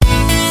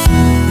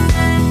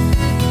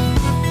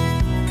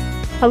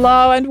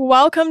Hello and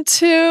welcome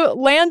to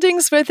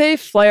Landings with a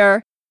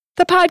Flair,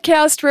 the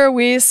podcast where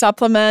we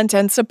supplement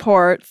and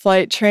support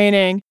flight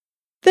training.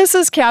 This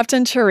is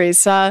Captain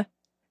Teresa.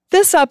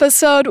 This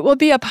episode will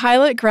be a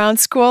pilot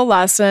ground school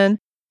lesson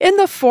in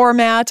the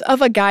format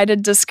of a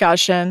guided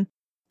discussion.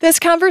 This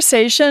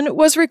conversation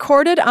was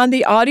recorded on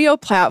the audio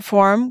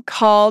platform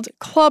called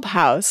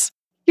Clubhouse.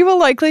 You will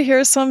likely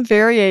hear some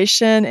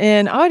variation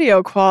in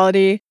audio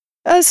quality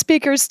as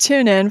speakers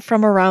tune in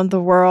from around the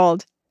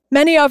world.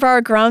 Many of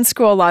our ground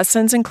school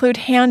lessons include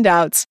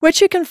handouts,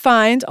 which you can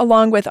find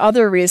along with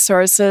other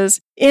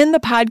resources in the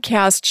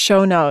podcast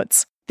show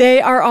notes.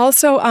 They are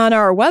also on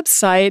our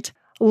website,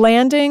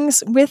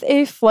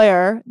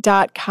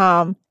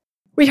 landingswithaflair.com.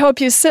 We hope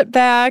you sit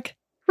back,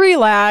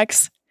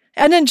 relax,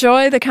 and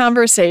enjoy the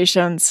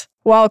conversations.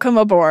 Welcome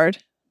aboard.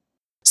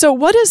 So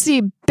what is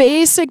the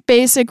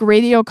basic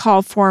radio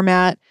call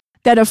format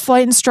that a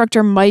flight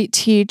instructor might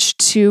teach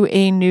to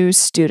a new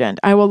student?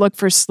 I will look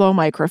for slow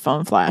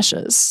microphone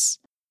flashes.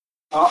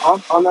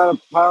 I'm not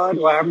a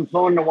pilot. Well, I haven't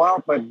flown in a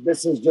while, but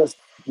this is just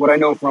what I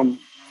know from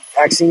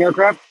taxiing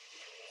aircraft.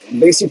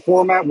 Basic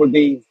format would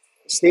be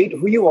state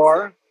who you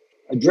are,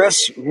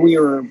 address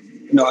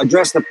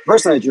address the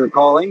person that you're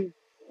calling,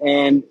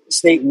 and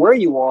state where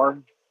you are,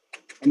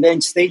 and then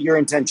state your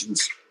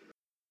intentions.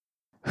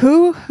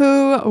 Who,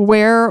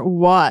 where,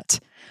 what?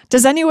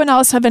 Does anyone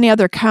else have any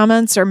other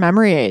comments or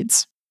memory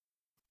aids?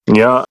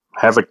 Yeah,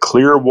 have a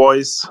clear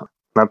voice,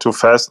 not too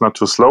fast, not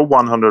too slow.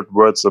 100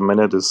 words a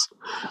minute is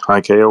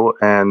ICAO.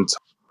 And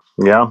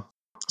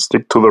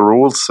stick to the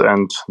rules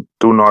and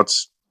do not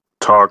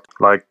talk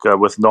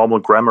with normal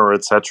grammar,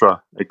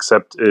 etc.,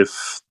 except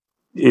if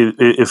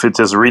it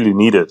is really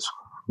needed.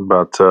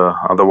 But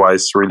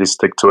otherwise, really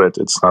stick to it.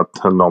 It's not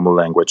a normal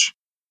language.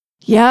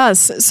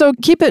 Yes, so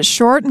keep it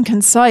short and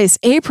concise.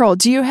 April,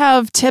 do you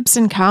have tips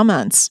and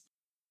comments?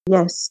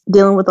 Yes,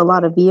 dealing with a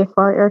lot of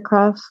VFR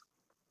aircraft,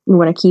 you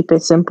want to keep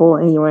it simple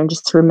and you want to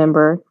just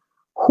remember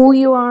who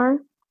you are,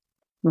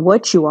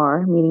 what you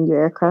are, meaning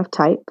your aircraft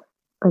type,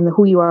 and the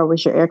who you are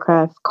was your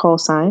aircraft call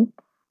sign.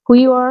 Who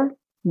you are,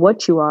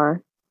 what you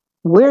are,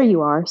 where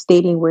you are,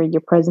 stating where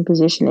your present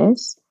position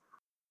is,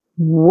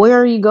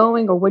 where are you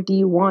going or what do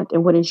you want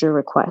and what is your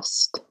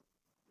request.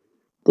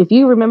 If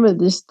you remember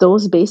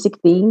those basic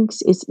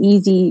things, it's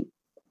easy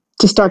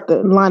to start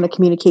the line of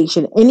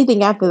communication.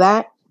 Anything after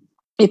that,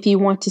 if you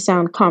want to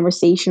sound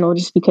conversational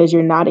just because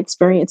you're not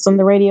experienced on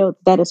the radio,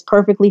 that is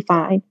perfectly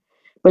fine.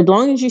 But as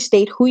long as you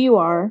state who you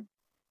are,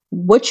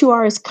 what you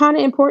are is kind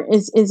of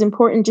important, is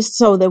important just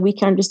so that we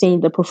can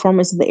understand the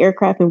performance of the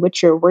aircraft in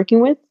which you're working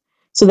with,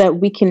 so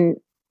that we can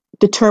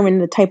determine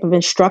the type of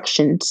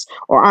instructions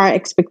or our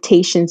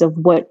expectations of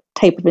what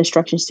type of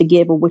instructions to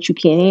give or what you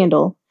can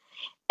handle.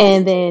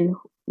 And then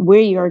where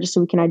you are, just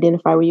so we can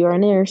identify where you are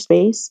in the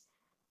airspace.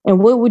 And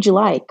what would you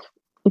like?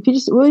 What do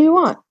you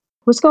want?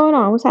 What's going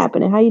on? What's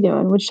happening? How you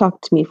doing? What you talking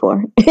to me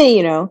for? And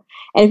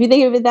if you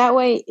think of it that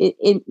way,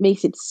 it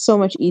makes it so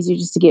much easier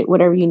just to get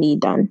whatever you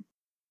need done.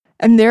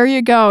 And there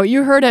you go.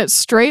 You heard it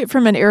straight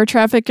from an air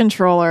traffic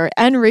controller.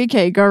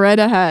 Enrique, go right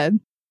ahead.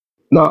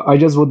 No, I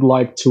just would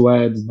like to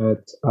add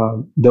that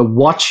the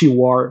what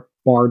you are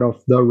part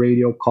of the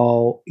radio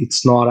call,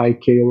 it's not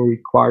ICAO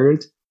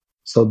required.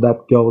 So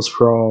that goes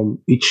from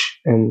each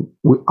and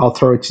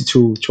authority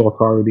to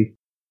authority.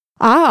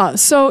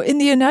 So in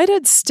the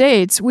United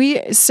States,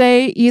 we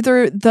say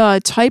either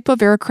the type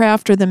of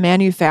aircraft or the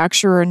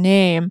manufacturer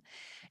name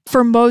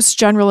for most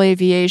general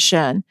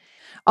aviation,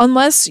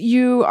 unless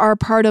you are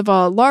part of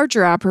a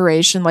larger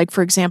operation, like,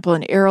 for example,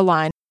 an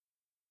airline.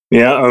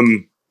 Yeah,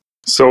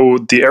 so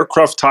the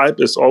aircraft type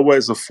is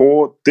always a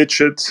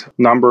 4-digit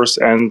numbers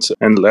and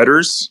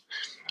letters.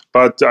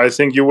 But I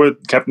think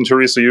Captain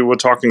Teresa, you were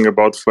talking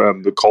about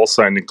the call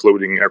sign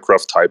including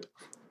aircraft type.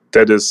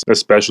 That is a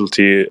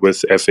specialty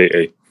with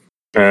FAA.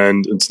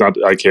 And it's not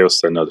ICAO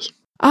standard.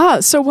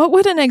 So what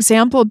would an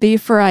example be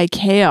for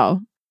ICAO?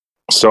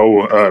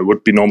 So it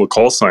would be normal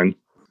call sign,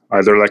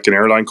 either like an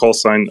airline call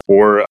sign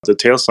or the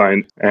tail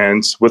sign.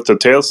 And with the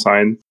tail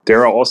sign,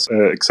 there are also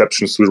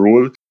exceptions to the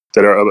rule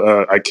that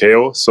are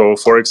ICAO. So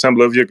for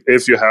example,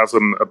 if you have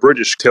a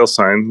British tail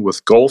sign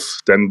with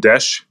Golf, then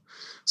dash,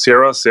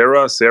 Sierra,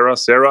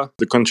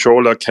 the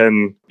controller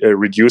can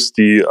reduce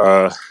the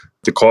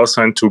call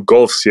sign to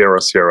Golf, Sierra.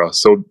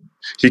 So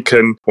he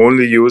can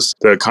only use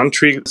the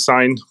country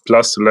sign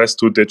plus the last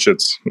 2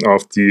 digits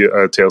of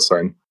the tail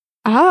sign.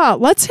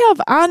 Let's have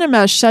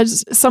Animesh shed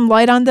some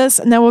light on this,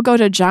 and then we'll go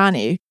to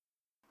Johnny.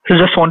 So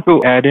just want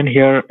to add in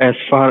here, as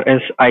far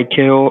as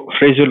ICAO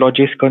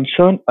phraseology is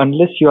concerned,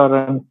 unless you are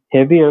a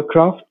heavy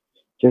aircraft,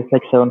 just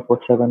like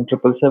 747,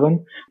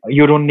 777,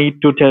 you don't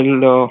need to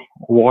tell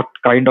what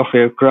kind of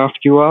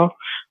aircraft you are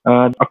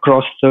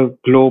across the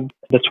globe.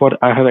 That's what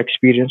I have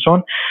experience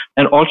on.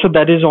 And also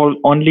that is all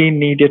only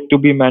needed to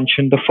be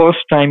mentioned the first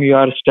time you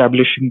are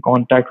establishing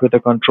contact with the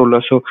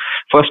controller. So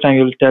first time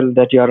you'll tell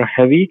that you are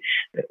heavy.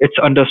 It's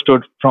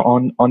understood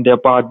on their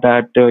part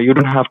that you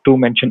don't have to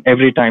mention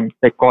every time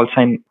the call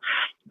sign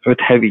with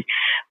heavy.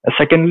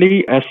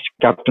 Secondly, as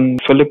Captain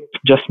Philip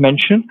just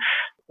mentioned,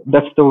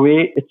 that's the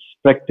way it's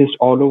practiced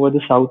all over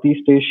the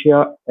Southeast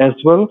Asia as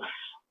well.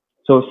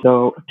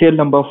 So tail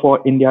number for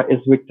India is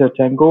Victor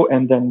Tango,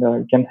 and then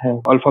you can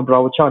have Alpha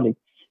Bravo Charlie.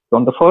 So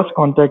on the first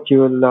contact, you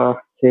will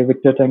say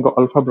Victor Tango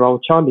Alpha Bravo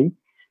Charlie,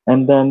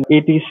 and then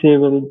ATC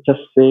will just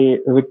say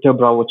Victor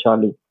Bravo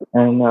Charlie,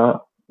 and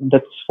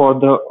that's for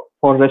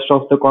rest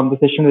of the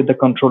conversation with the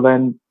controller.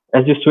 And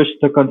as you switch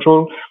the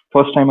control,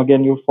 first time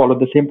again you follow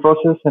the same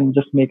process and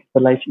just makes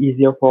the life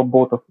easier for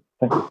both of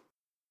them.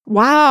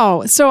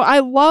 Wow. So I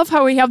love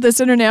how we have this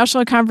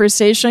international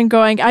conversation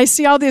going. I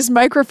see all these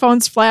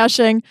microphones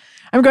flashing.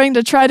 I'm going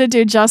to try to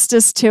do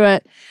justice to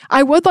it.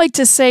 I would like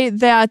to say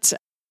that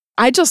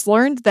I just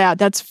learned that.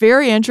 That's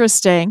very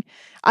interesting.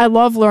 I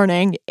love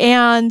learning.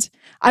 And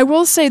I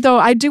will say, though,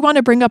 I do want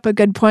to bring up a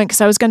good point because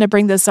I was going to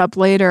bring this up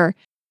later.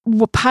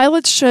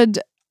 Pilots should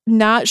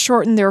not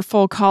shorten their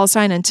full call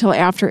sign until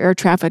after air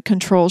traffic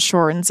control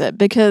shortens it,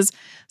 because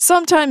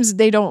sometimes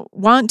they don't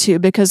want to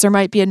because there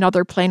might be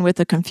another plane with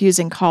a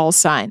confusing call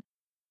sign.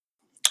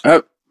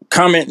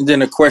 Comment and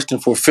then a question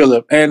for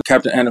Philip and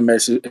Captain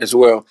Animesh as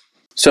well.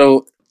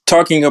 So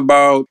talking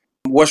about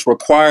what's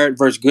required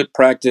versus good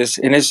practice,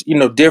 and it's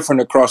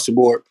different across the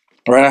board,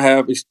 right? I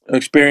have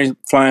experience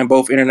flying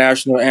both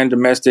international and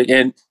domestic,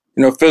 and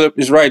Philip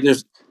is right.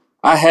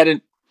 I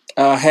hadn't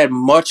had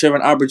much of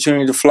an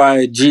opportunity to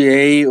fly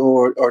GA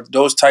or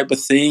those type of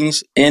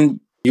things in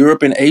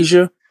Europe and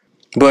Asia,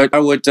 but I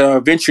would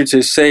venture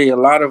to say a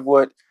lot of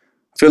what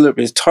Philip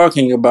is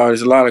talking about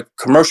is a lot of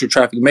commercial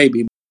traffic,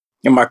 maybe.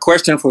 And my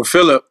question for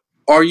Philip,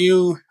 are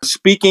you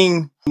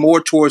speaking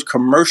more towards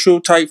commercial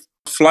type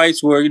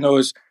flights where,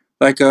 it's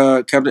like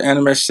Captain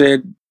Animesh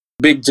said,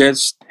 big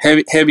jets,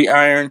 heavy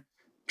iron,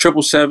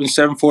 777s,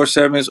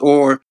 747s,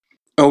 or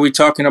are we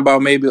talking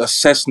about maybe a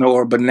Cessna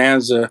or a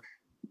Bonanza,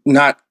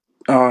 not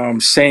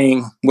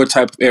saying what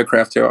type of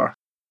aircraft there are?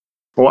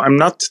 Well, I'm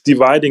not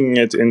dividing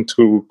it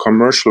into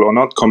commercial or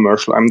not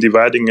commercial. I'm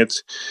dividing it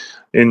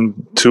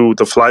into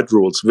the flight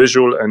rules,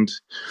 visual and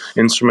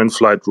instrument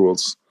flight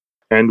rules.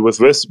 And with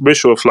this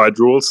visual flight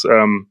rules,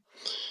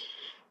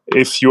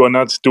 if you are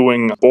not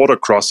doing border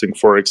crossing,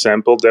 for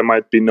example, there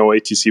might be no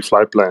ATC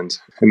flight plan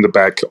in the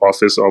back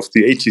office of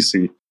the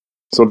ATC.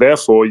 So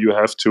therefore, you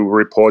have to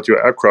report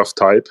your aircraft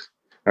type,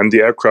 and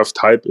the aircraft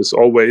type is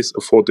always a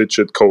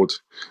 4-digit code.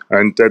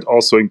 And that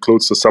also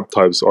includes the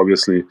subtypes,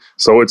 obviously.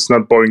 So it's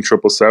not Boeing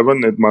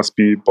 777, it must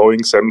be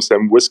Boeing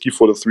 77 Whiskey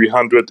for the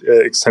 300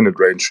 extended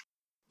range.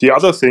 The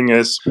other thing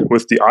is,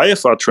 with the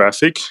IFR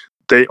traffic,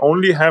 they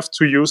only have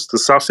to use the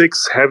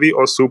suffix heavy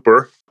or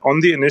super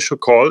on the initial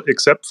call,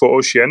 except for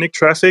oceanic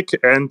traffic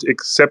and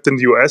except in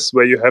the US,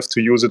 where you have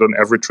to use it on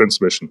every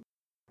transmission.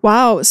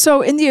 Wow.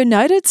 So in the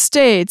United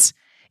States,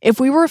 if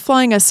we were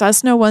flying a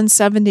Cessna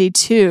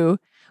 172,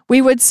 we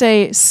would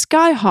say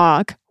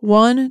Skyhawk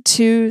 1,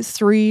 2,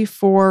 3,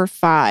 4,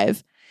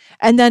 5.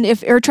 And then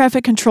if air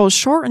traffic control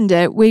shortened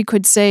it, we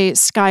could say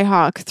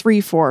Skyhawk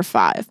 3, 4,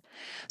 5.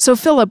 So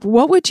Philip,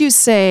 what would you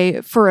say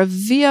for a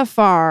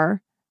VFR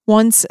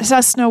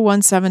Cessna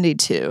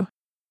 172?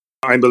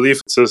 I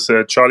believe it says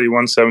Charlie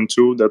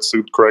 172. That's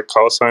the correct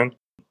call sign.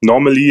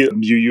 Normally,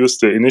 you use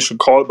the initial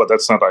call, but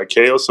that's not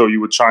ICAO. So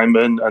you would chime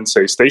in and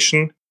say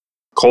station,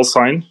 call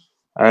sign,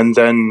 and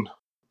then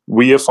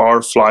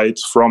VFR flight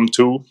from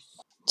to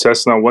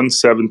Cessna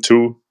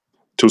 172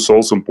 to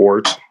Solsum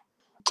port,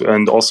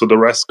 and also the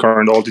rest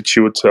current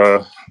altitude,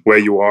 where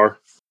you are,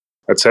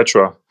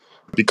 etc.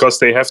 Because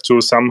they have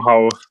to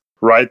somehow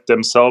write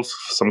themselves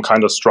some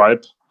kind of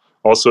stripe.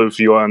 Also, if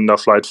you are in the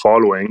flight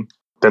following,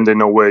 then they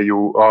know where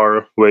you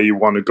are, where you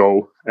want to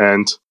go,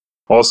 and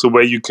also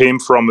where you came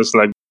from is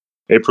like,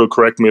 April,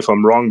 correct me if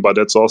I'm wrong, but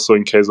that's also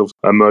in case of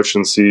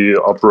emergency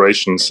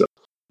operations.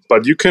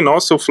 But you can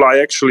also fly,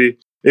 actually,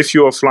 if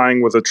you are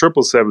flying with a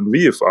 777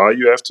 VFR,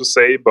 you have to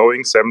say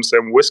Boeing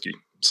 77 Whiskey.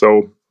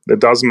 So it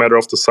doesn't matter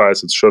of the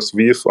size, it's just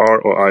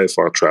VFR or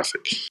IFR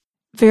traffic.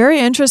 Very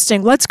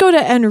interesting. Let's go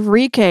to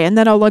Enrique, and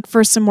then I'll look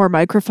for some more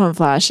microphone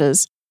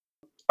flashes.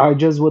 I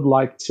just would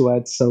like to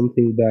add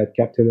something that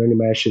Captain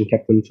Animesh and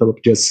Captain Philip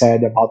just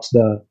said about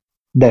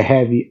the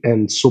heavy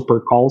and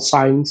super call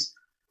signs.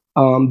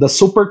 The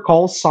super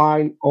call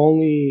sign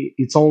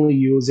it's only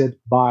used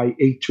by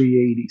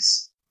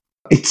A380s.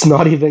 It's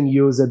not even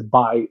used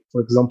by, for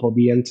example,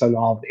 the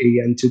Antonov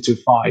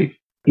AN225,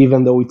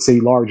 even though it's a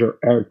larger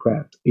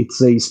aircraft.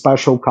 It's a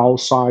special call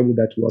sign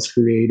that was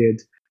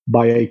created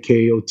by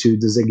ICAO to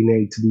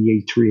designate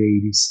the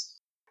A380s.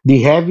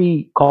 The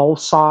heavy call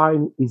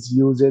sign is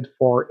used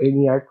for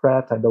any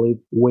aircraft, I believe,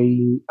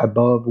 weighing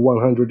above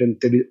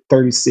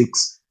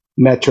 136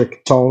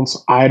 metric tons.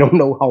 I don't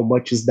know how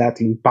much is that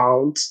in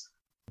pounds,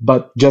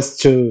 but just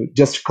to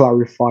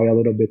clarify a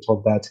little bit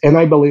of that. And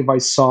I believe I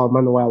saw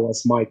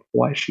Manuela's mic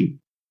flashing.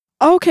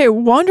 Okay,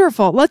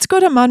 wonderful. Let's go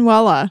to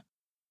Manuela.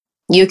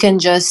 You can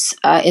just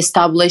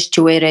establish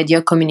two-way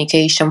radio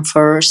communication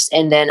first,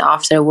 and then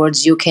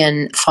afterwards you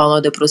can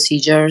follow the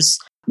procedures.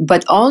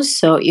 But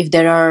also, if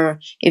there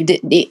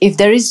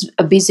is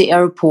a busy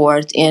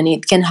airport, and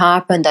it can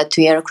happen that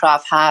two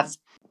aircraft have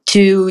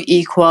 2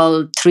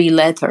 equal 3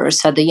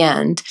 letters at the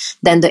end,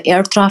 then the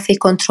air traffic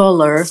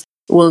controller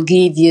will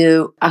give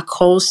you a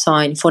call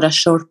sign for a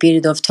short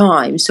period of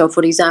time. So,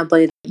 for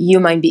example, you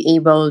might be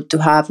able to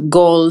have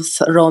Golf,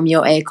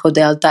 Romeo, Echo,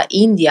 Delta,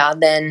 India,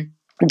 then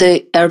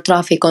the air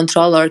traffic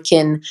controller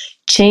can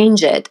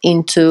change it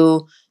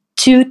into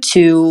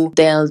 22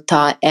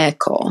 Delta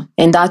Echo.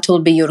 And that will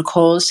be your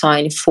call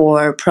sign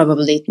for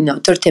probably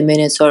 30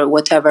 minutes or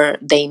whatever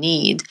they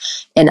need.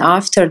 And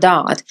after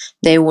that,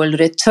 they will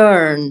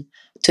return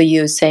to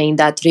you saying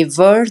that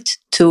revert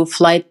to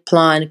flight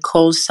plan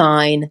call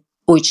sign,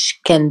 which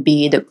can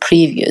be the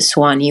previous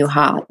one you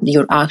had,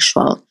 your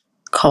actual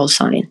call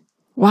sign.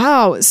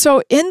 Wow.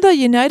 So in the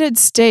United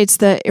States,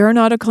 the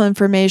Aeronautical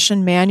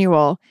Information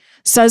Manual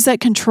says that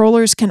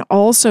controllers can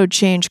also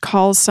change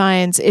call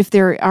signs if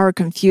they are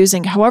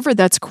confusing. However,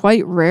 that's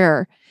quite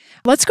rare.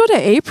 Let's go to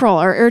April,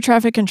 our air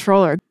traffic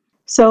controller.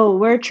 So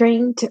we're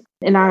trained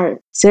in our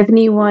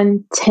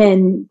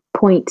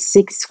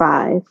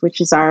 7110.65, which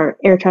is our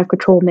air traffic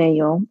control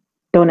manual.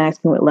 Don't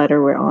ask me what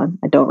letter we're on.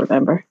 I don't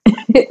remember.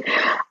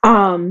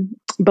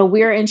 But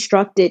we're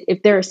instructed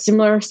if there are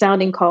similar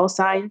sounding call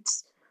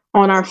signs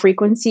on our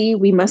frequency,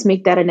 we must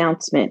make that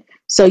announcement.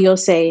 So you'll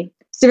say,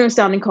 similar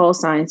sounding call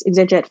signs,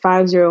 ExecJet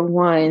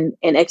 501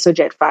 and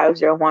ExoJet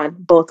 501,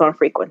 both on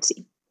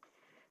frequency.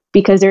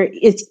 Because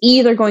it's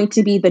either going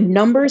to be the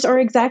numbers are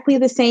exactly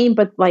the same,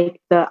 but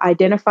like the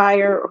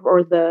identifier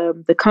or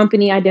the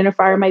company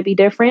identifier might be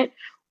different,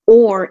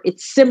 or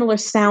it's similar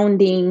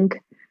sounding,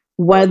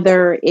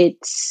 whether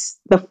it's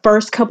the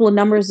first couple of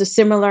numbers are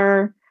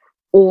similar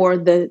or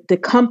the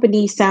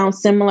company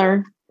sounds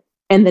similar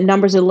and the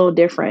numbers are a little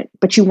different.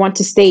 But you want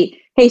to state,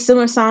 hey,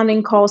 similar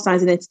sounding call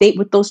signs, and then state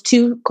what those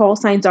two call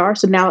signs are.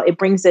 So now it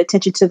brings the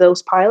attention to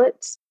those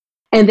pilots.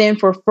 And then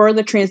for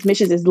further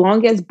transmissions, as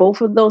long as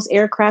both of those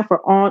aircraft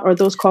are on, or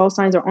those call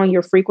signs are on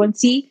your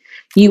frequency,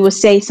 you will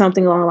say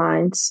something along the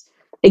lines,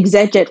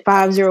 ExecJet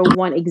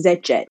 501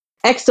 ExecJet,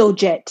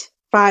 ExoJet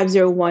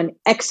 501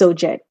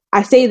 ExoJet.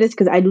 I say this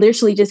because I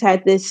literally just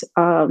had this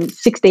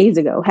 6 days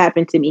ago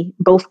happen to me.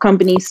 Both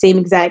companies, same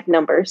exact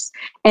numbers.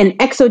 And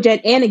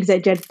ExoJet and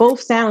ExecJet both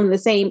sound the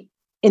same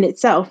in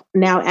itself,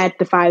 now add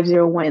the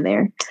 501 in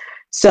there.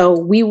 So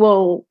we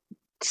will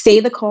say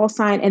the call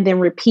sign and then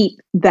repeat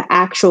the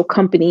actual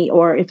company,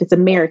 or if it's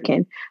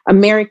American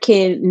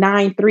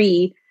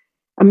 93,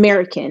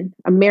 American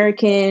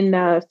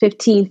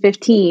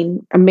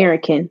 1515,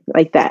 American,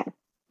 like that.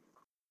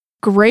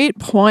 Great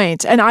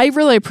point. And I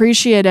really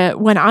appreciate it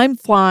when I'm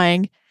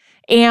flying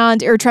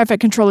and air traffic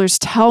controllers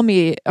tell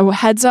me, oh,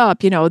 heads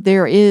up,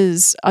 there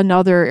is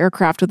another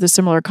aircraft with a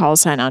similar call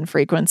sign on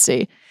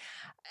frequency.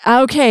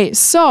 Okay,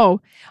 so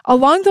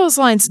along those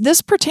lines,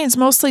 this pertains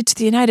mostly to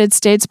the United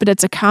States, but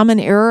it's a common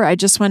error. I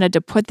just wanted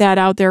to put that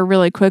out there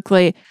really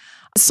quickly.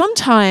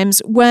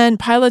 Sometimes when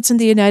pilots in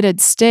the United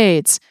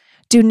States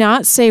do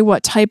not say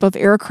what type of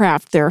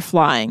aircraft they're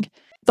flying,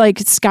 like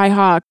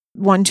Skyhawk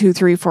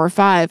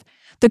 12345,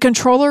 the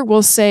controller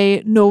will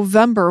say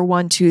November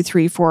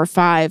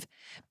 12345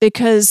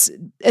 because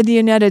in the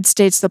United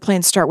States, the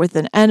planes start with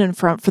an N in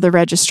front for the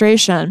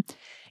registration.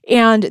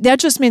 And that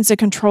just means the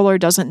controller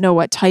doesn't know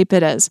what type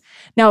it is.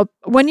 Now,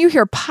 when you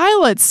hear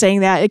pilots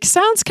saying that, it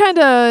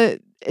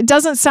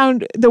doesn't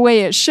sound the way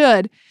it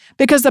should,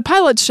 because the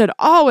pilots should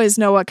always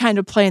know what kind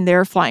of plane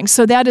they're flying.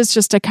 So that is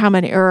just a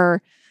common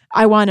error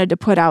I wanted to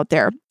put out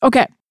there.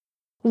 Okay,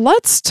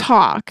 let's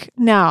talk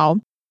now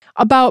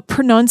about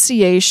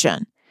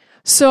pronunciation.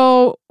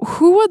 So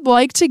who would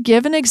like to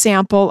give an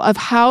example of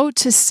how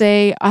to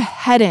say a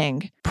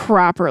heading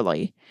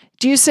properly?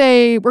 Do you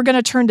say we're going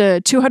to turn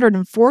to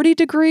 240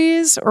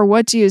 degrees, or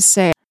what do you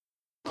say?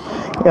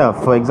 Yeah,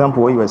 for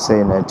example, what you were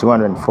saying,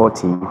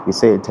 240, we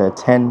say it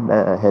 10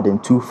 heading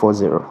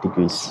 240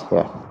 degrees.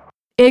 Yeah.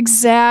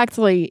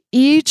 Exactly.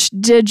 Each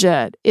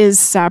digit is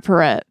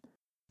separate.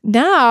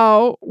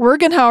 Now, we're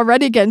going to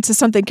already get into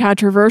something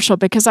controversial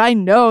because I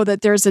know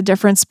that there's a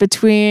difference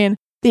between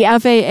the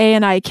FAA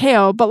and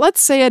ICAO, but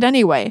let's say it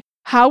anyway.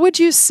 How would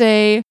you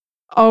say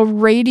a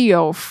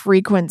radio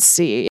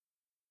frequency?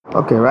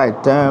 Okay, right.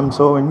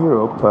 So in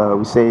Europe,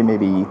 we say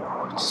maybe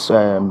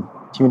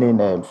tune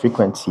in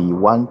frequency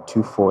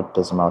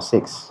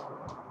 124.6.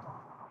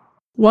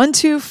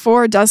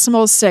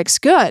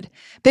 124.6. Good,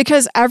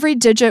 because every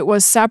digit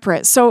was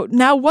separate. So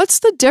now what's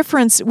the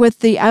difference with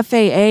the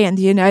FAA and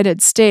the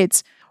United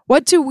States?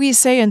 What do we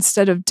say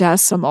instead of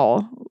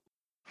decimal?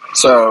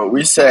 So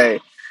we say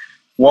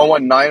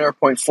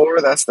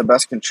 119.4, that's the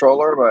best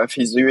controller, but if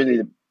he's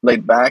really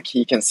laid back,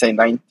 he can say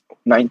 19.4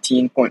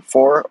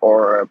 or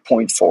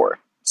 0.4.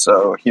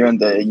 So here in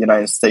the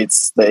United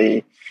States,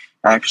 they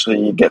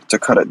actually get to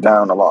cut it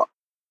down a lot.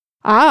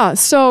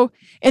 So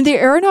in the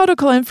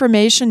Aeronautical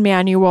Information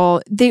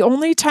Manual, the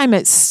only time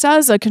it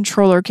says a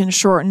controller can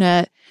shorten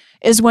it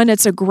is when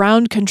it's a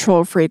ground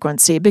control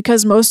frequency,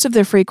 because most of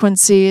the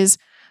frequencies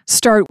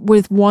start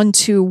with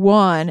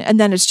 121, and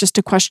then it's just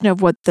a question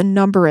of what the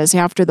number is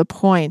after the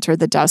point or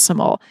the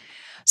decimal.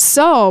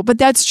 So, but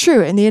that's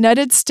true. In the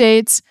United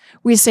States,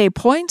 we say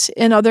point.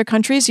 In other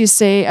countries, you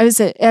say,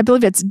 I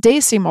believe it's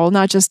decimal,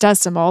 not just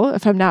decimal,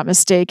 if I'm not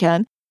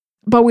mistaken.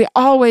 But we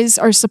always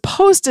are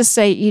supposed to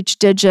say each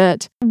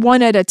digit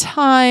one at a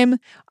time,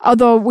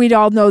 although we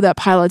all know that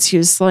pilots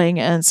use slang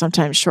and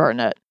sometimes shorten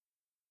it.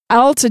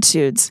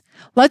 Altitudes.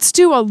 Let's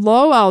do a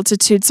low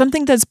altitude,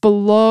 something that's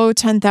below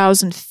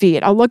 10,000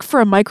 feet. I'll look for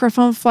a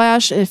microphone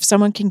flash if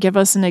someone can give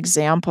us an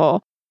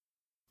example.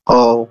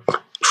 Oh,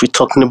 if we're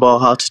talking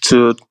about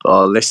altitude,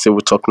 let's say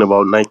we're talking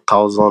about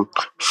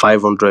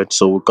 9,500,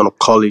 so we're going to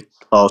call it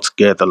all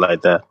together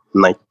like that,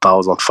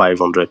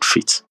 9,500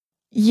 feet.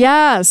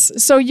 Yes.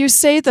 So you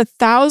say the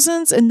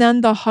thousands and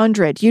then the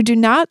 100. You do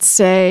not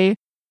say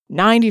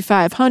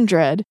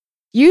 9,500.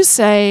 You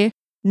say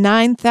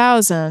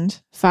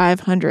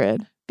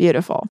 9,500.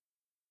 Beautiful.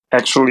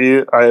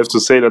 Actually, I have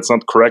to say that's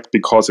not correct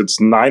because it's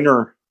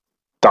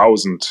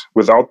 9,000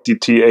 without the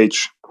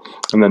TH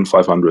and then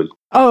 500.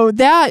 Oh,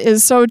 that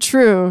is so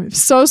true.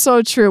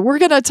 So true. We're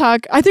going to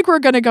talk, I think we're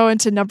going to go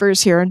into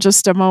numbers here in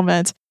just a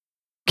moment.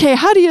 Okay,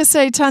 how do you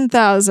say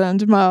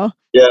 10,000, Mo?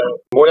 Yeah,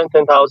 more than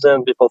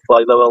 10,000 before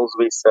flight levels,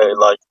 we say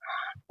like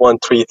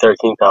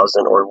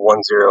 13,000 or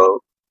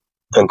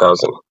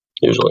 10,000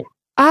 usually.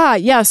 Ah,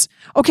 yes.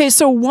 Okay,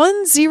 so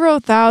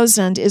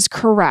 10,000 is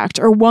correct,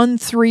 or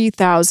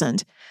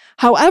 13,000.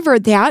 However,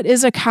 that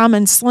is a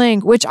common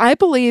slang, which I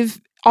believe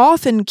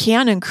often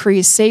can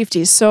increase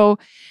safety. So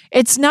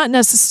it's not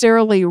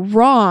necessarily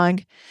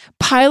wrong.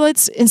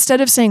 Pilots, instead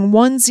of saying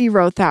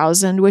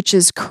 10,000, which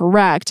is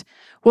correct,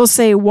 will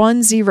say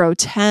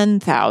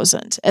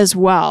 10,000 as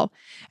well.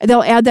 And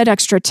they'll add that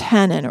extra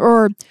 10 in,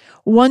 or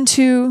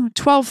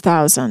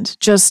 12,000,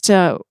 just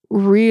to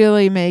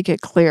really make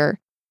it clear.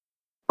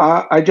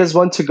 I just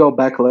want to go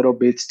back a little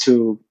bit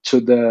to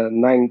the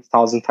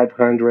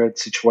 9,500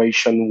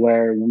 situation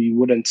where we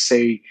wouldn't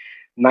say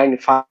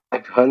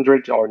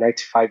 9,500 or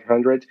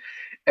 9,500.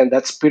 And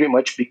that's pretty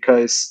much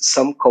because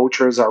some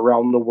cultures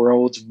around the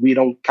world, we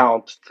don't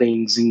count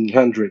things in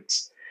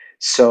hundreds.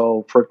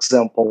 So, for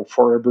example,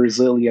 for a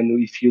Brazilian,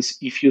 if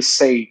you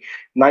say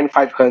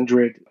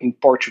 9,500 in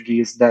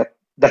Portuguese, that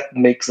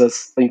makes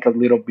us think a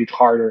little bit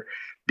harder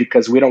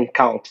because we don't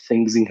count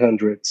things in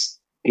hundreds.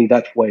 In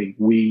that way,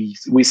 we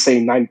say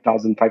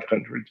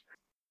 9,500.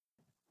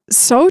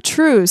 So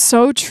true,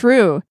 so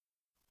true.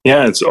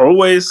 Yeah, it's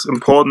always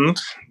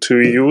important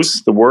to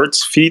use the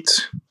words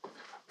feet,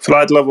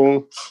 flight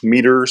level,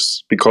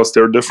 meters, because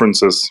there are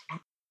differences.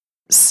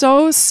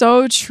 So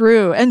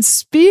true. And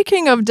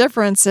speaking of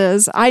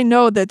differences, I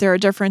know that there are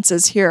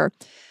differences here.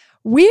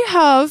 We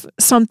have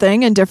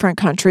something in different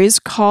countries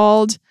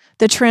called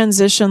the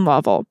transition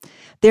level.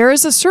 There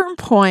is a certain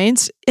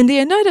point in the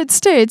United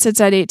States,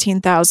 it's at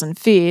 18,000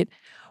 feet,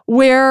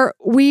 where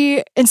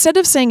we, instead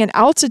of saying an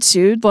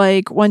altitude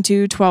like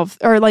 12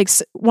 or like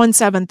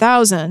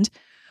 17,000,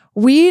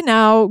 we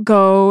now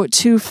go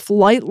to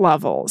flight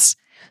levels.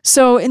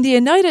 So in the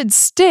United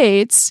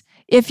States,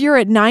 if you're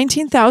at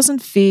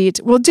 19,000 feet,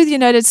 we'll do the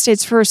United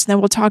States first, and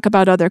then we'll talk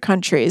about other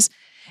countries.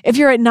 If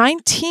you're at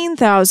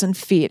 19,000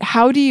 feet,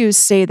 how do you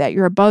say that?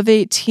 You're above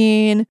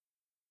 18.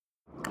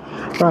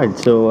 Right,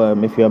 so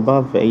if you're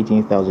above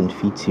 18,000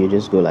 feet, you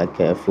just go like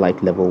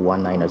flight level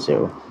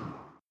 190.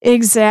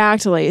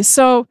 Exactly.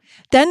 So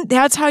then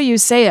that's how you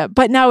say it.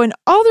 But now in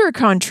other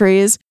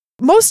countries,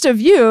 most of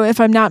you, if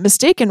I'm not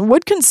mistaken,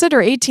 would consider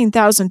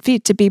 18,000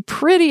 feet to be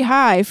pretty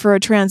high for a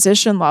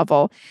transition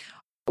level.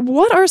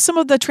 What are some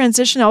of the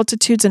transition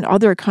altitudes in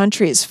other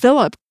countries?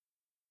 Philip?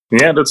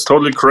 Yeah, that's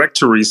totally correct,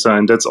 Teresa.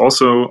 And that's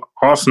also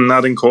often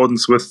not in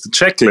accordance with the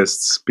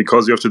checklists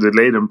because you have to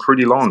delay them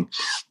pretty long.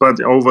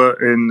 But over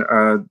in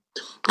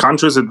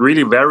countries, it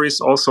really varies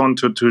also on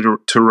to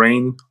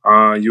terrain.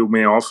 You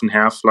may often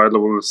have flight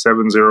level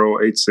 70,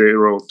 80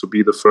 to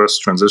be the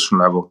first transition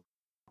level.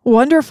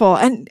 Wonderful.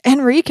 And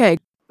Enrique?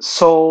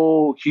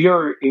 So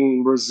here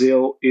in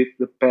Brazil, it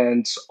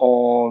depends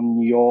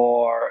on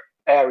your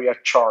area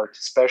chart,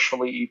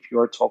 especially if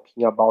you're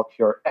talking about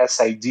your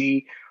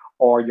SID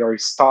or your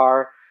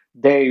star.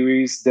 There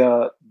is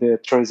the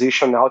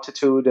transition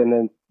altitude and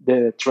then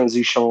the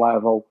transition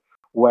level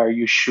where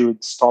you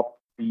should stop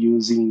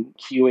using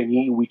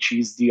QNE, which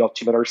is the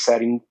altimeter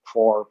setting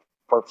for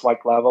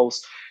flight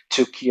levels,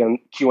 to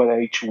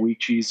QNH,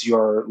 which is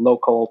your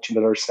local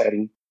altimeter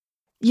setting.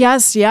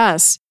 Yes.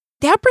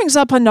 That brings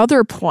up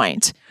another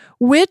point,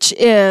 which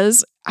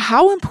is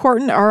how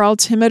important are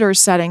altimeter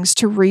settings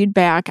to read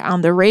back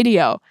on the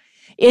radio?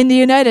 In the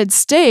United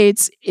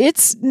States,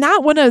 it's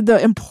not one of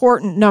the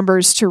important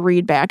numbers to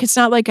read back. It's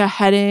not like a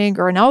heading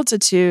or an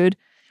altitude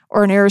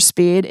or an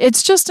airspeed.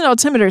 It's just an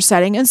altimeter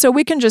setting, and so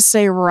we can just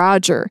say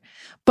Roger.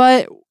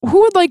 But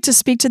who would like to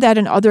speak to that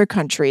in other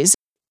countries?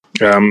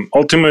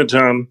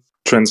 Altimeter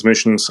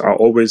transmissions are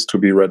always to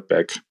be read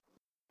back.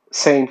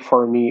 Same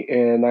for me,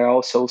 and I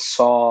also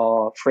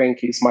saw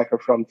Frankie's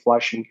microphone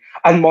flashing.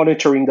 I'm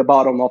monitoring the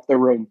bottom of the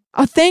room.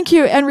 Oh, thank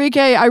you,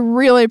 Enrique. I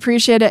really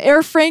appreciate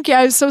it. Frankie,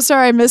 I'm so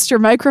sorry I missed your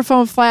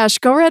microphone flash.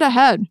 Go right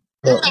ahead.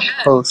 Uh,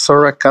 oh,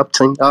 sorry,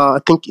 Captain. I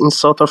think in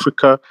South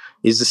Africa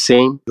is the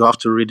same. You have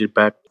to read it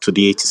back to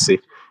the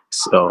ATC.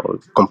 So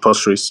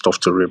compulsory stuff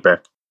to read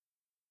back.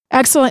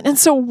 Excellent. And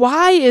so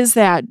why is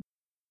that?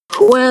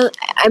 Well,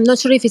 I'm not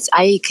sure if it's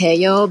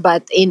ICAO,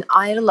 but in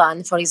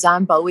Ireland, for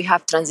example, we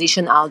have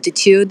transition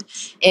altitude,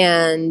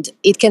 and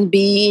it can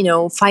be,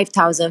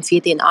 5,000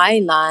 feet in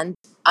Ireland.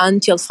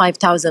 Until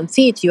 5,000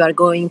 feet, you are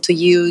going to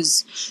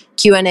use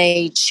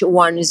QNH 10,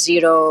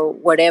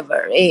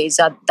 whatever is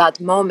at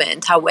that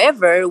moment.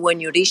 However,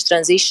 when you reach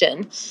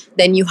transition,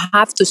 then you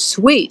have to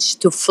switch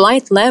to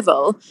flight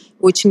level,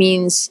 which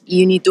means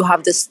you need to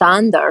have the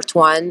standard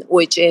one,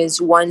 which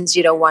is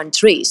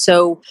 1013.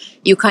 So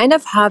you kind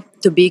of have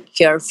to be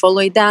careful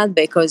with that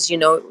because,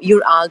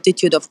 your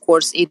altitude, of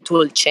course, it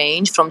will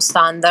change from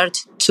standard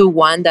to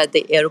one that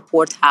the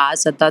airport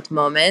has at that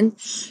moment.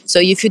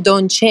 So if you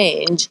don't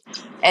change,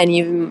 and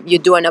you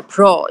do an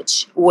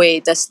approach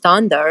with a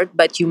standard,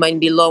 but you might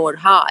be low or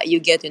high, you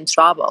get in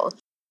trouble.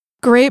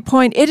 Great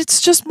point. It's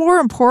just more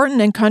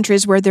important in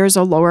countries where there's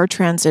a lower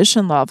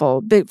transition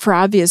level, for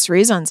obvious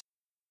reasons.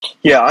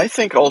 Yeah, I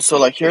think also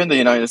like here in the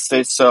United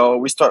States, so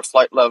we start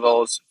flight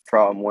levels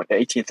from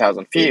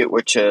 18,000 feet,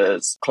 which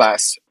is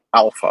class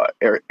Alpha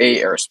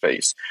A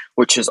airspace,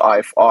 which is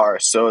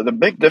IFR. So the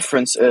big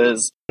difference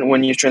is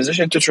when you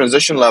transition to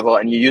transition level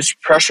and you use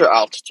pressure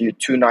altitude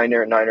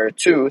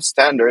 29902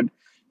 standard,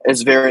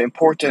 is very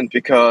important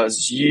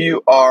because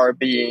you are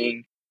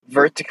being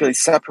vertically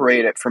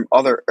separated from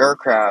other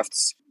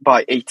aircrafts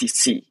by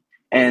ATC.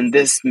 And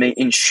this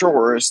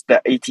ensures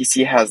that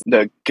ATC has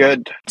the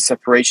good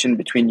separation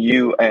between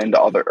you and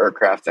the other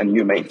aircraft, and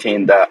you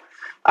maintain that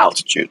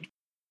altitude.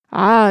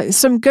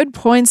 Some good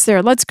points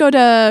there. Let's go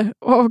to,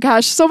 oh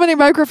gosh, so many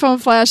microphone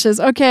flashes.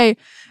 Okay,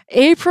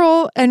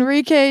 April,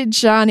 Enrique,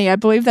 Johnny. I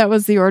believe that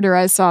was the order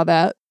I saw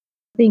that.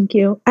 Thank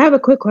you. I have a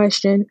quick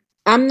question.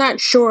 I'm not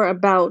sure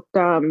about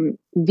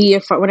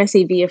VFR. When I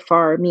say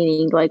VFR,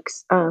 meaning like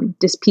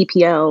this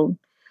PPL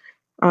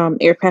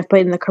aircraft,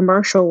 but in the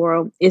commercial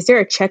world, is there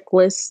a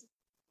checklist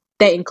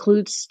that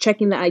includes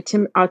checking the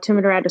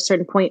altimeter at a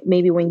certain point,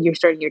 maybe when you're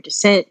starting your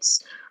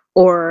descents,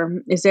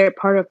 or is there a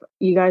part of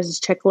you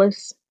guys'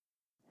 checklist?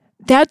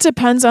 That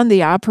depends on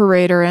the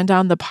operator and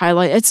on the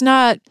pilot. It's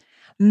not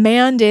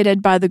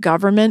mandated by the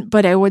government,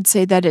 but I would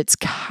say that it's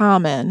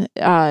common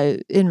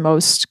in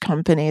most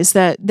companies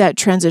that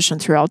transition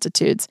through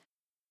altitudes.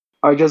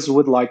 I just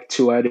would like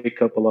to add a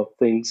couple of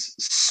things.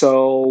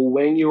 So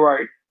when you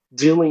are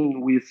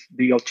dealing with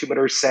the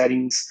altimeter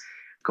settings,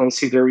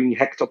 considering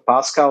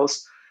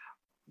hectopascals,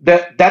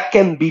 that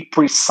can be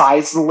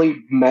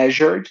precisely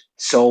measured.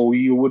 So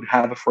you would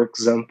have, for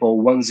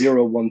example,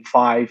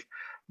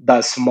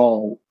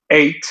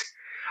 1015.8.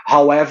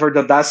 However,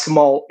 the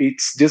decimal,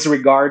 it's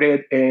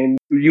disregarded, and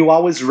you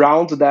always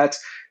round that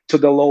to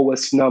the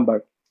lowest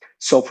number.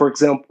 So, for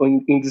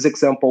example, in this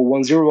example,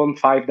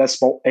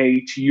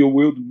 1015.8, you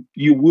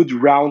would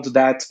round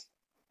that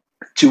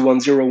to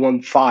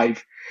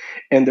 1015.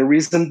 And the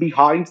reason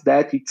behind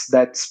that,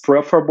 that's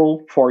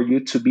preferable for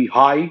you to be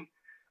high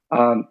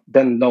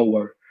than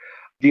lower.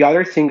 The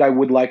other thing I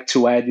would like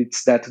to add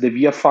is that the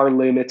VFR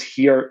limit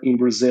here in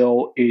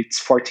Brazil, it's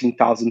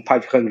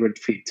 14,500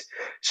 feet.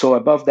 So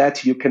above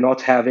that, you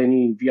cannot have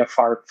any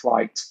VFR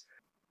flights.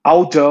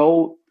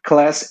 Although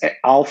Class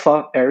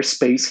Alpha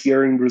airspace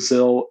here in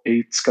Brazil,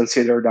 it's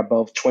considered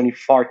above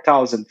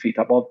 24,000 feet,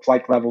 above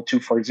flight level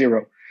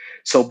 240.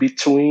 So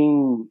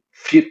between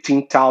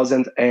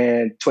 15,000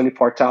 and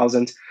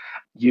 24,000,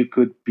 you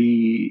could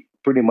be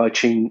pretty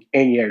much in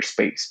any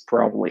airspace,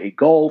 probably a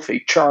Gulf, a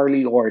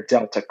Charlie, or a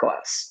Delta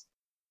class.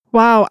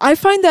 Wow, I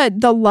find that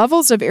the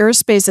levels of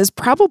airspace is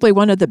probably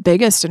one of the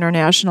biggest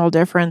international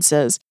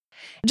differences.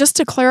 Just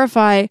to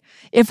clarify,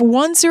 if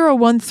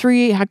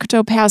 1013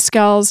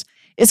 hectopascals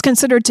is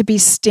considered to be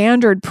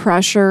standard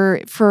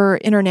pressure for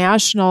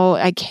international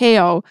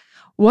ICAO,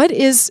 what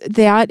is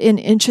that in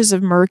inches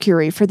of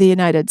mercury for the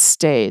United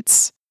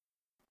States?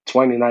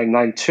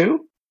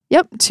 2992?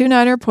 Yep,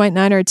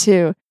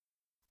 29.902.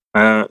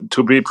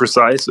 To be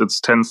precise,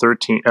 it's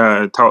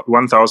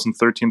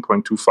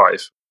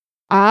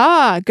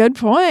 1013.25. Good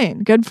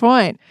point. Good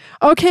point.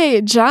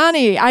 Okay,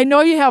 Johnny, I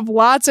know you have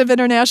lots of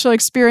international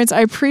experience.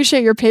 I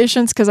appreciate your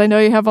patience because I know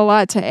you have a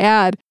lot to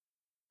add.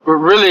 But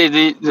really,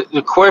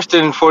 the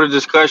question for the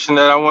discussion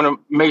that I want to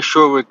make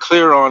sure we're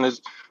clear on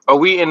is, are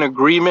we in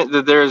agreement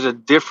that there is a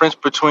difference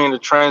between a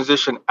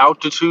transition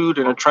altitude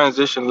and a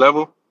transition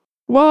level?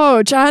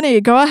 Whoa, Johnny,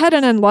 go ahead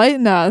and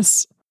enlighten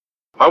us.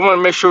 I want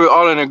to make sure we're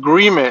all in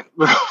agreement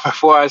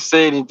before I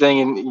say anything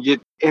and get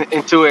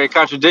into a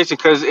contradiction,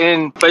 because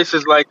in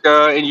places like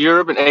in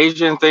Europe and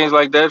Asia and things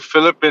like that,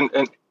 Philip and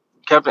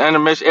Captain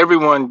Animesh,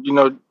 everyone,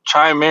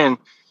 chime in.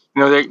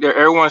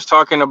 Everyone's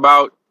talking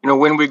about,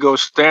 when we go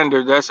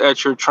standard, that's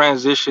at your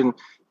transition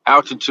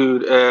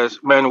altitude, as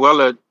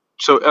Manuela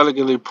so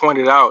elegantly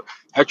pointed out.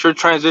 At your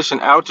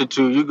transition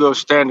altitude, you go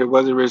standard,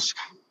 whether it's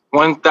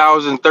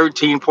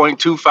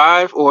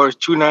 1013.25 or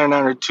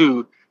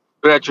 2992.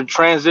 But at your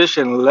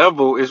transition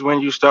level is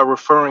when you start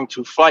referring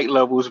to flight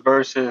levels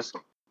versus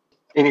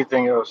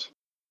anything else.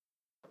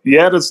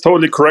 Yeah, that's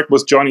totally correct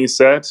what Johnny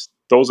said.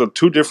 Those are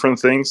two different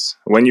things.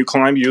 When you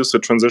climb, you use the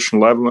transition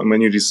level, and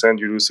when you descend,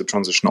 you use the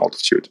transition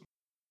altitude.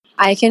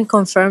 I can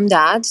confirm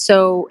that.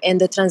 So in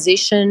the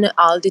transition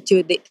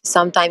altitude,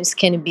 sometimes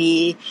can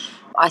be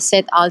a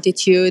set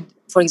altitude,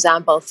 for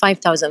example,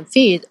 5,000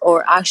 feet,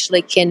 or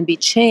actually can be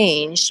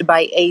changed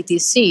by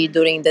ATC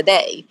during the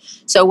day.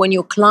 So when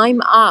you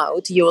climb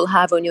out, you will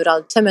have on your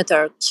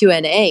altimeter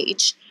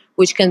QNH,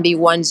 which can be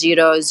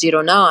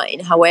 1009.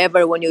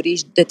 However, when you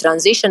reach the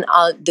transition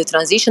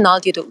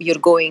altitude, you're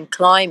going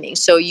climbing.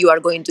 So you are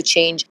going to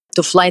change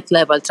to flight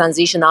level,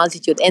 transition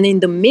altitude. And in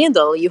the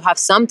middle, you have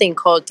something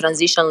called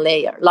transition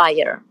layer.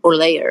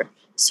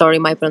 Sorry,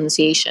 my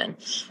pronunciation.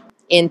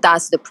 And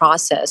that's the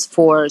process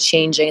for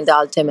changing the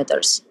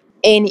altimeters.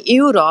 In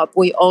Europe,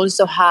 we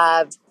also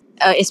have,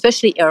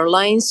 especially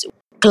airlines,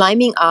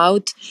 climbing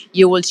out,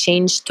 you will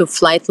change to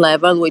flight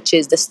level, which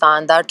is the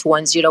standard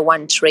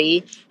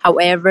 1013.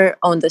 However,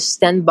 on the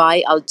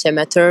standby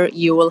altimeter,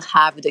 you will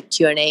have the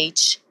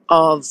QNH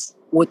of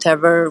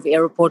whatever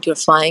airport you're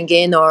flying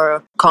in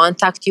or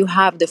contact you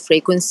have, the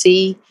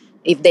frequency.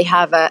 If they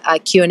have a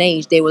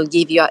QNH, they will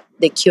give you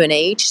the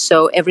QNH.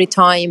 So every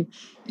time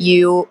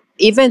you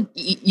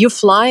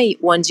fly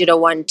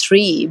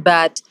 1013,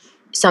 but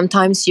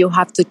sometimes you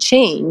have to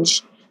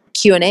change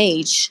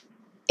QNH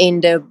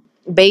in the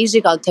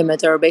basic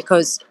altimeter,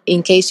 because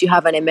in case you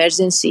have an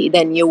emergency,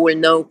 then you will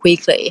know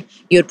quickly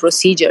your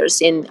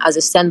procedures. And as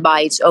a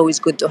standby, it's always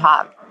good to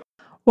have.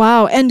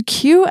 Wow. And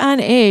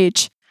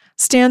QNH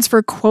stands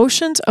for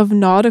quotient of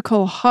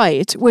nautical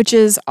height, which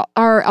is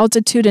our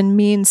altitude and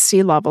mean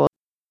sea level.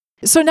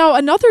 So now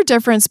another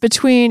difference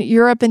between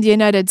Europe and the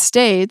United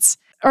States,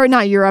 or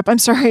not Europe, I'm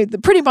sorry,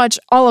 pretty much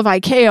all of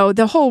ICAO,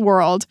 the whole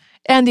world,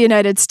 and the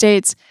United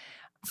States,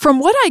 from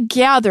what I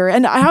gather,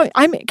 and I'm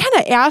kind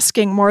of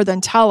asking more than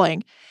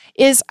telling,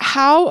 is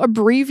how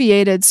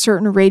abbreviated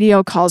certain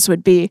radio calls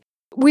would be.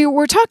 We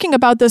were talking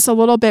about this a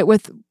little bit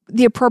with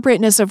the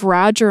appropriateness of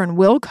Roger and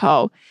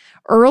Wilco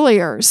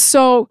earlier.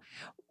 So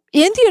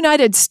in the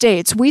United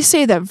States, we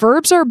say that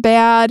verbs are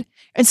bad.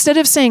 Instead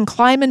of saying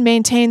climb and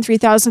maintain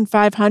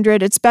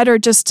 3,500, it's better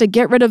just to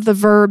get rid of the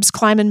verbs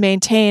climb and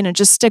maintain and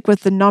just stick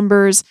with the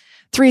numbers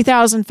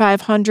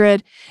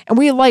 3,500. And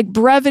we like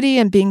brevity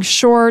and being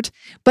short.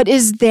 But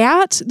is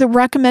that the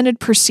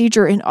recommended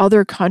procedure in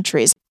other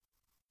countries?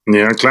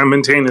 Yeah, climb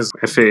maintain is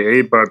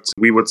FAA, but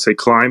we would say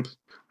climb.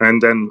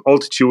 And then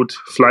altitude,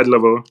 flight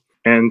level.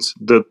 And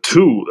the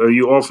two,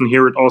 you often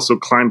hear it also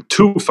climb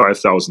to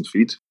 5,000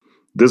 feet.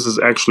 This is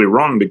actually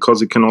wrong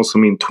because it can also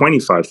mean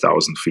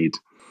 25,000 feet.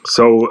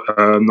 So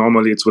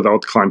normally it's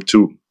without climb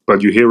to,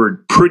 but you hear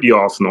it pretty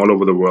often all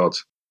over the world.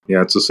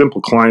 Yeah, it's a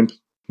simple climb,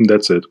 and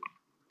that's it.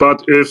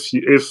 But if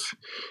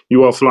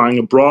you are flying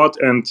abroad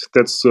and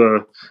that's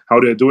how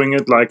they're doing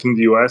it, like in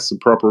the US, the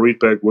proper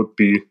readback would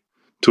be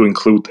to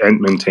include and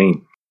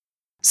maintain.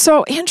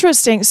 So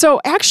interesting.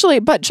 So actually,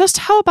 but just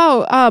how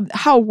about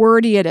how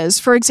wordy it is?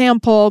 For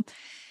example,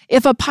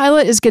 if a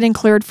pilot is getting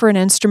cleared for an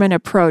instrument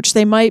approach,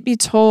 they might be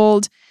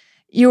told,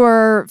 you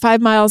are 5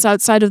 miles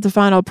outside of the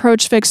final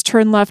approach fix,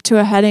 turn left to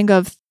a heading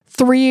of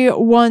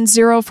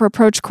 310 for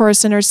approach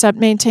course intercept,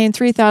 maintain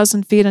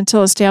 3,000 feet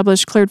until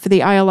established, cleared for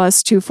the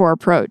ILS 24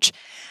 approach.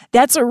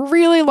 That's a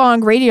really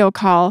long radio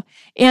call.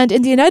 And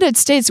in the United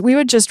States, we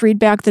would just read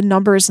back the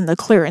numbers in the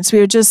clearance. We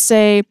would just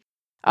say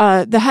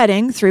the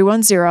heading,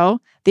 310,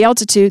 the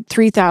altitude,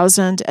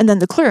 3,000, and then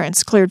the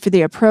clearance, cleared for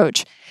the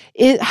approach.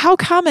 How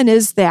common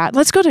is that?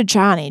 Let's go to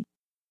Johnny.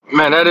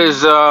 Man, that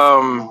is,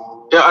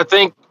 I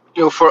think,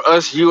 for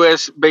us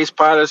U.S.-based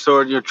pilots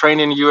or you're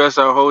training in the U.S.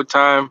 our whole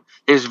time,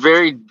 it's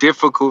very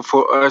difficult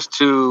for us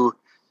to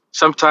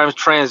sometimes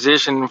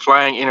transition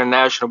flying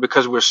international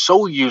because we're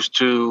so used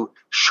to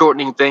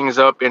shortening things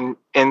up and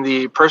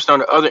the person on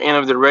the other end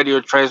of the radio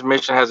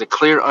transmission has a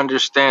clear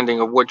understanding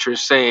of what you're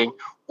saying,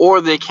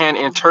 or they can't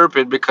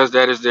interpret because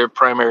that is their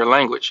primary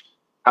language.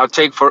 I'll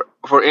take,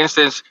 for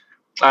instance,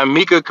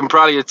 Mika can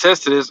probably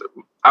attest to this.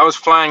 I was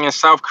flying in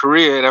South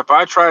Korea, and if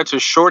I tried to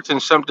shorten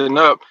something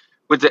up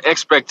with the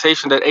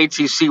expectation that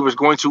ATC was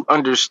going to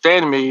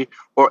understand me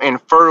or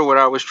infer what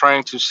I was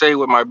trying to say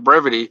with my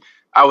brevity,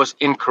 I was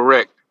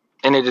incorrect.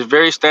 And it is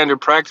very standard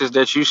practice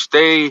that you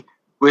stay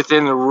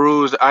within the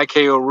rules, the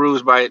ICAO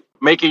rules, by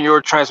making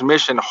your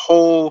transmission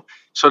whole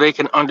so they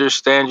can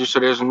understand you, so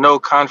there's no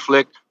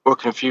conflict or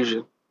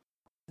confusion.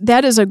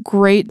 That is a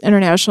great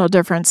international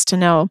difference to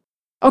know.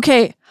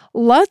 Okay,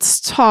 let's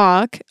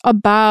talk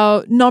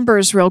about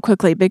numbers real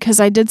quickly, because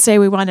I did say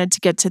we wanted to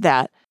get to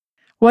that.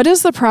 What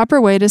is the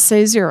proper way to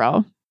say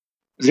zero?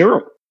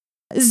 Zero.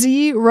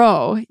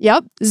 Zero.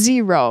 Yep,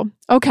 zero.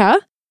 Okay.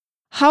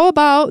 How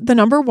about the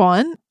number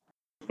one?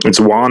 It's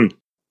one.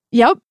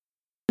 Yep.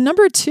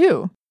 Number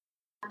two.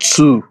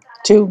 Two.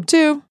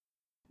 Two.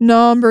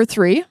 Number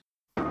three.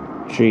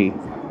 Tree.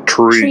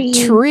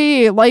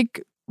 Tree.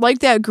 Like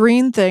that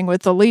green thing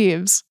with the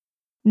leaves.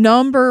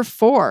 Number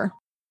four.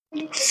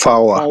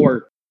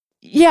 Flower.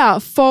 Yeah,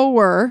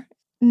 forward.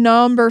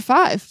 Number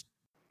five.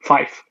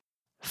 Five.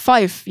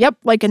 Fife. Yep,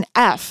 like an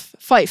F.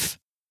 Fife.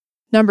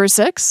 Number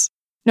 6,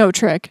 no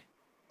trick.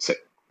 6.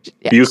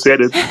 Yeah. You said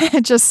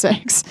it. Just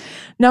 6.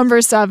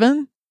 Number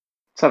 7.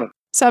 7.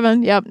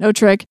 7, yep, no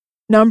trick.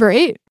 Number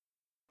 8.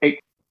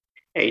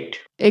 8.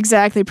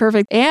 Exactly,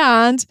 perfect.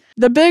 And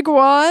the big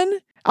one,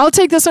 I'll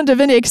take this one to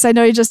Vinny because I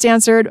know you just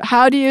answered.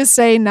 How do you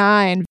say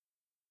 9?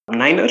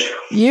 9er.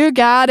 You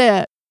got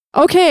it.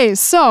 Okay,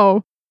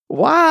 so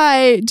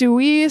why do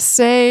we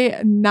say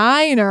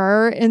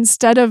 9er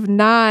instead of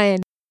 9?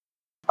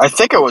 I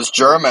think it was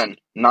German.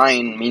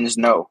 9 means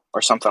no,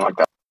 or something like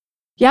that.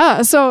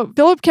 Yeah, so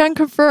Philip can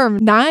confirm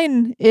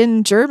 9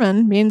 in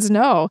German means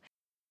no.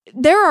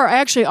 There are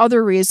actually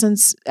other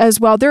reasons as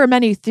well. There are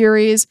many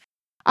theories.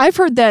 I've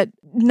heard that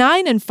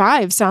 9 and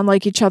 5 sound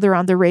like each other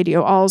on the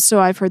radio also.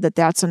 I've heard that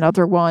that's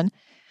another one.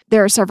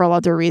 There are several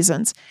other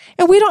reasons.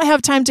 And we don't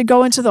have time to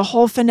go into the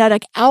whole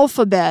phonetic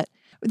alphabet,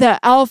 the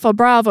Alpha,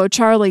 Bravo,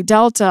 Charlie,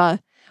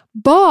 Delta.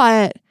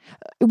 But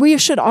we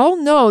should all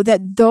know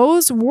that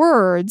those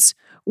words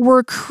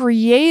were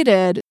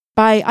created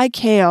by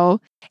ICAO,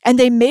 and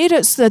they made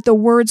it so that the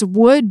words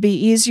would be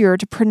easier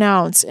to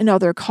pronounce in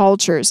other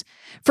cultures.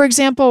 For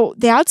example,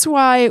 that's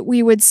why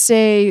we would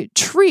say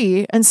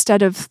tree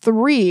instead of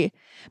 3,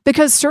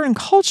 because certain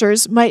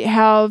cultures might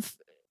have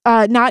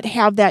not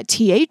have that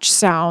TH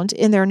sound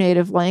in their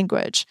native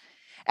language.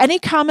 Any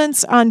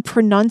comments on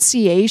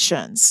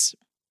pronunciations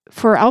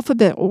for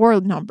alphabet or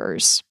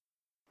numbers?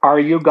 Are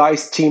you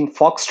guys team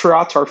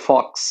Foxtrot or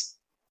Fox?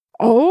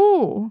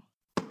 Oh.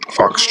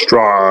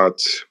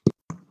 Foxtrot.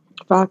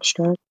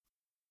 Foxtrot.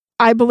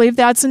 I believe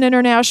that's an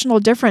international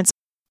difference.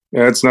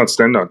 Yeah, it's not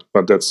standard,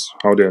 but that's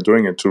how they're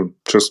doing it to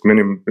just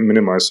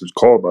minimize the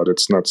call, but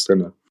it's not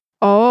standard.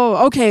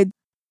 Oh, okay.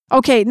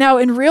 Okay, now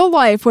in real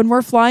life, when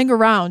we're flying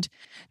around,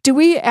 do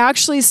we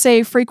actually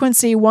say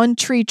frequency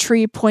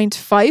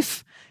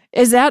 133.5?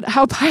 Is that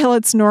how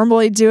pilots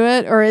normally do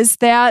it? Or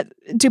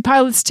do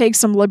pilots take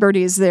some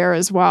liberties there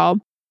as well?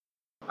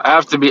 I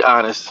have to be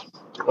honest.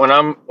 When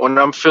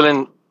I'm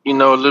feeling, a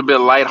little bit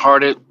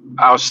lighthearted,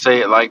 I'll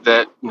say it like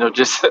that.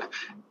 Just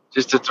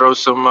to throw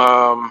some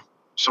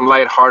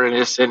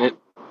lightheartedness in it.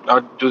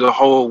 I'll do the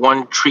whole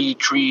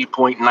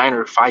 133.9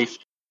 or 5.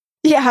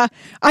 Yeah,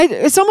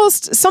 it's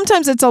almost,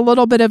 sometimes it's a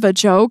little bit of a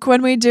joke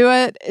when we do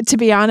it, to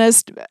be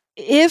honest.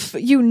 If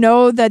you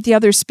know that the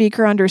other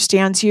speaker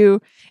understands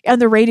you and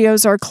the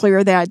radios are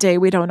clear that day,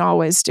 we don't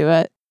always do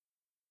it.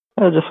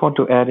 I just want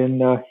to add in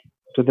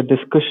to the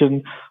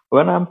discussion.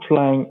 When I'm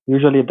flying,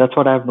 usually that's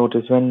what I've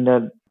noticed.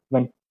 When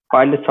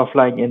pilots are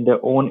flying in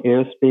their own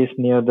airspace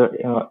near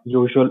the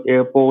usual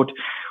airport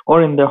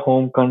or in their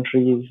home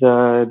countries,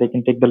 they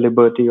can take the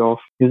liberty of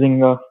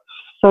using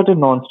certain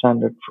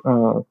non-standard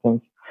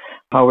things.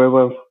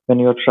 However, when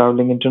you're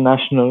traveling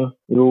international,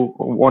 you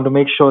want to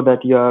make sure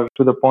that you are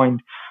to the point,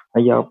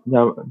 you're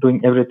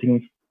doing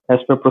everything as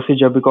per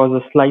procedure, because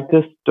the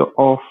slightest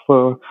of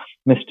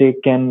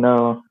mistake can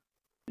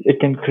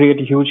create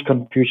huge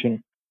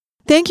confusion.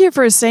 Thank you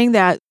for saying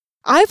that.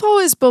 I've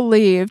always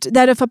believed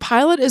that if a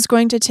pilot is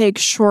going to take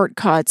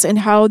shortcuts in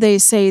how they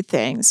say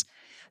things,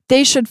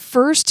 they should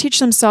first teach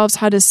themselves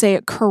how to say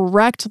it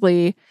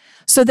correctly,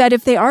 so that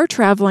if they are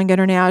traveling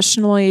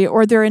internationally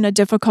or they're in a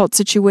difficult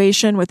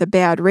situation with a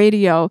bad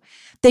radio,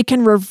 they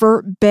can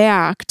revert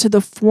back to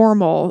the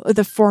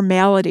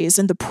formalities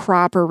and the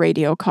proper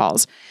radio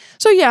calls.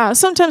 So yeah,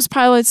 sometimes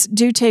pilots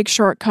do take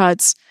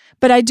shortcuts,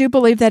 but I do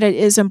believe that it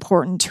is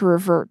important to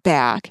revert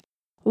back.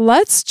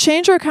 Let's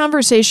change our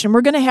conversation.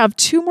 We're going to have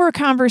 2 more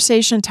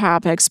conversation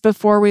topics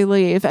before we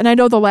leave, and I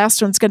know the last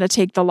one's going to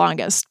take the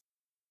longest.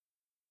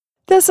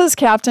 This is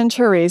Captain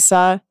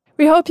Teresa.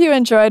 We hope you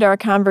enjoyed our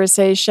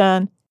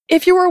conversation.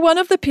 If you were one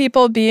of the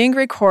people being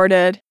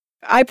recorded,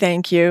 I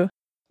thank you.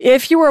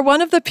 If you were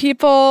one of the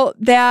people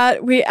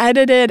that we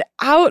edited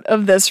out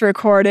of this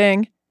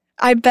recording,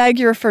 I beg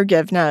your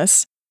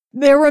forgiveness.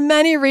 There were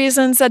many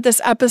reasons that this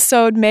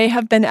episode may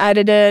have been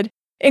edited,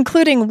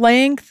 including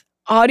length,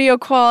 audio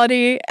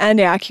quality,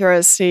 and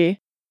accuracy.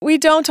 We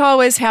don't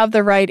always have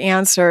the right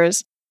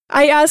answers.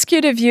 I ask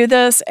you to view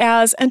this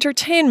as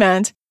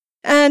entertainment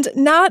and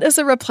not as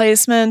a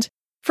replacement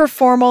for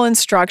formal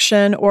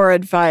instruction or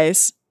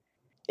advice.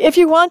 If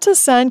you want to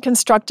send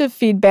constructive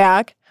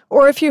feedback,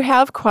 or if you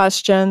have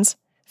questions,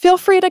 feel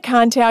free to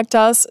contact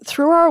us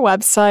through our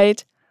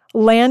website,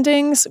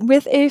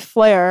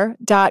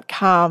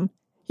 landingswithaflare.com.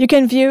 You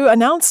can view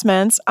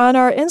announcements on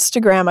our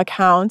Instagram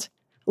account,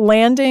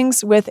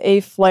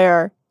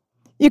 landingswithaflare.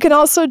 You can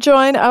also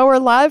join our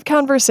live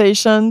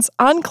conversations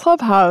on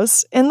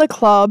Clubhouse in the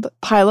club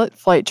Pilot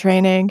Flight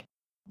Training.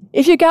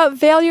 If you got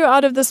value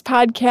out of this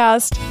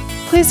podcast,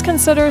 please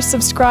consider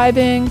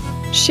subscribing,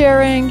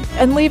 sharing,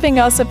 and leaving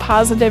us a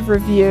positive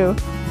review.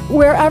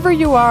 Wherever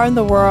you are in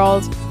the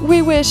world,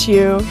 we wish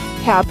you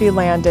happy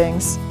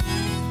landings.